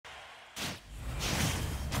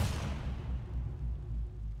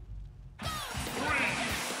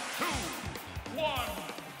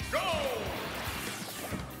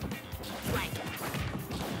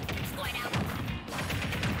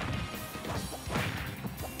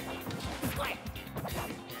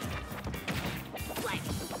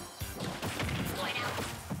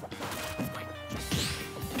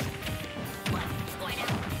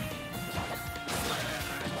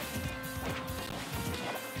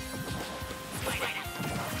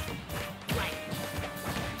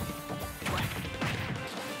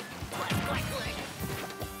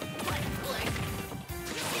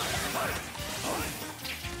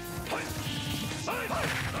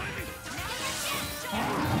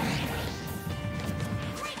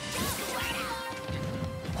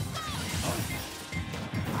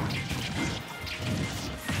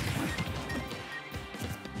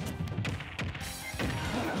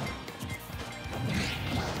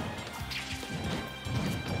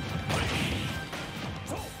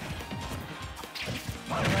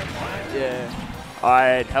Yeah. All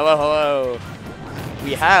right. Hello, hello.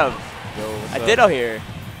 We have a ditto here.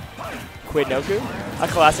 Quidd Noku, a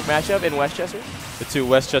classic matchup in Westchester. The two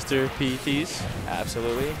Westchester PETs.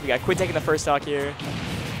 Absolutely. We got Quidd taking the first stock here.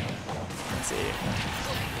 Let's see.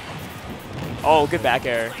 Oh, good back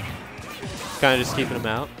air. Kind of just keeping him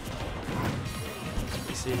out.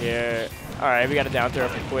 You see here. All right, we got a down throw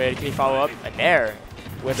from Quidd. Can he follow up? An air.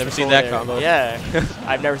 Never seen that combo. Yeah,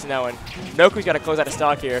 I've never seen that one. Noku's got to close out of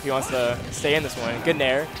stock here if he wants to stay in this one. Good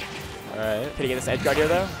nair. All right. Can he get this edge guard here,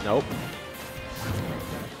 though? Nope.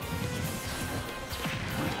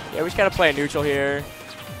 Yeah, we just got to play a neutral here.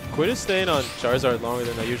 Quidd is staying on Charizard longer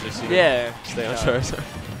than I usually see him. Yeah. Stay on Charizard.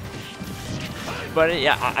 But,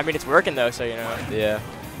 yeah, I mean, it's working, though, so, you know. Yeah.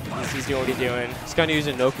 He's doing what he's doing. He's kind of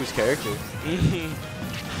using Noku's character. His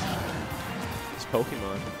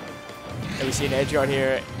Pokemon. And we see an edge guard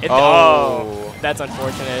here. Oh, that's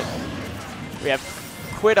unfortunate. We have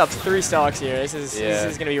Quidd up 3 stocks here. This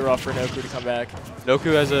is going to be rough for Noku to come back.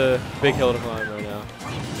 Noku has a big hill to climb right now.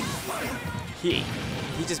 He's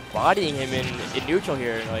just bodying him in neutral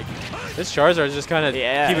here. Like this Charizard is just kind of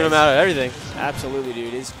keeping him out of everything. Absolutely,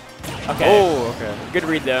 dude. Okay. Oh, okay. Good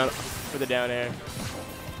read though for the down air.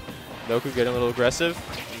 Noku getting a little aggressive.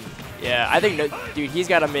 Yeah, I think dude, he's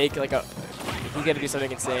got to make like he's got to do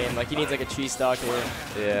something insane. Like he needs like a cheese stock here.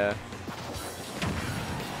 Yeah.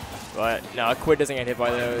 But no, Quidd doesn't get hit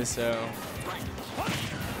by those, so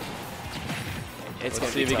Let's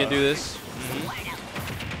see if he can do this.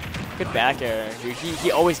 Good back air, dude.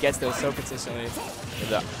 He always gets those so consistently.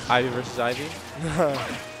 The Ivy versus Ivy.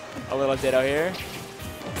 A little ditto here.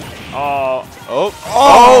 Oh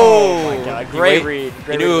my God! Great read.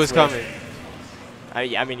 He knew it was coming.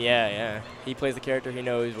 I mean, yeah. He plays the character. He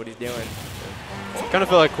knows what he's doing. Kind of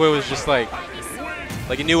felt like Quidd was just like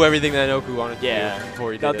he knew everything that Noku wanted to do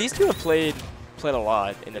before he did now, it. these two have played a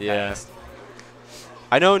lot in the past.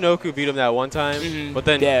 I know Noku beat him that one time, but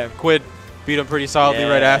then Quidd beat him pretty solidly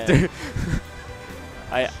right after.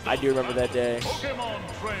 I do remember that day.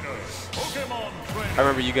 I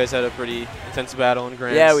remember you guys had a pretty intense battle in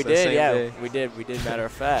Grants. Yeah, we did. Yeah, we did. Matter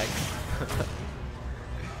of fact.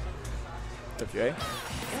 Okay.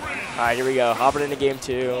 All right, here we go. Hopping into game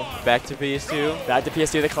 2. Back to PS2. Back to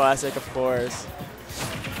PS2, the classic, of course.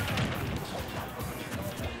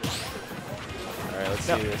 All right, let's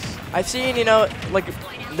see this. I've seen, you know, like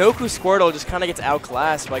Noku Squirtle just kind of gets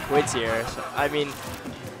outclassed by Quidd's here. So, I mean,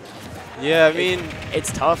 yeah, I mean,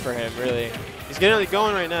 it's tough for him, really. He's getting it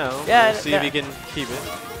going right now. Yeah, we'll see if he can keep it.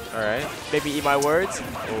 All right. Maybe eat my words.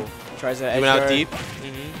 Oh. Tries to edge guard. He went out deep.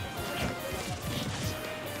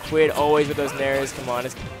 Quidd always with those nairs. Come on,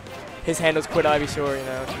 his handles Quidd Ivysaur, you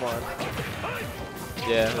know. Come on.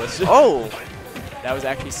 Yeah. That was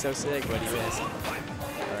actually so sick, but he missed. All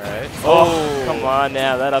right. Oh, come on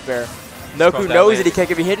now, that up air. Noku knows that he can't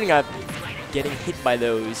be getting hit by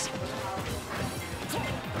those.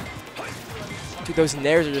 Dude, those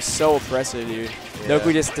nairs are just so oppressive, dude. Yeah.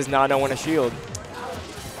 Noku just does not know when to shield.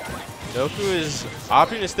 Noku is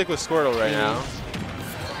opting to stick with Squirtle right now.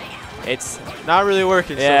 It's not really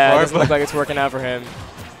working so far. Yeah, it doesn't look like it's working out for him.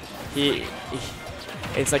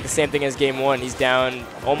 It's like the same thing as game 1. He's down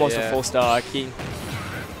almost a full stock.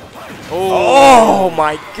 Oh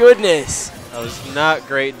my goodness! That was not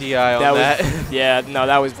great DI on that. Yeah, no,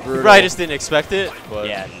 that was brutal. He probably just didn't expect it. But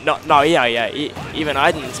yeah, even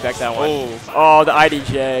I didn't expect that one. Oh, the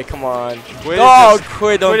IDJ, come on.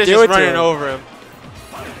 Quidd don't do it to him. Running over him.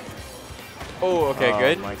 Oh, okay,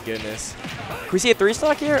 good. Oh my goodness. Can we see a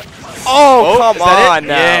 3-stock here? Oh, come on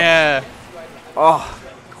now. Yeah. Oh.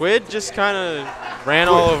 Quidd just kind of ran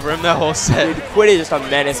all over him that whole set. Dude, Quidd is just a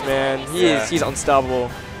menace, man. He's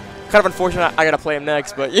unstoppable. Kind of unfortunate I got to play him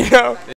next, but, you know.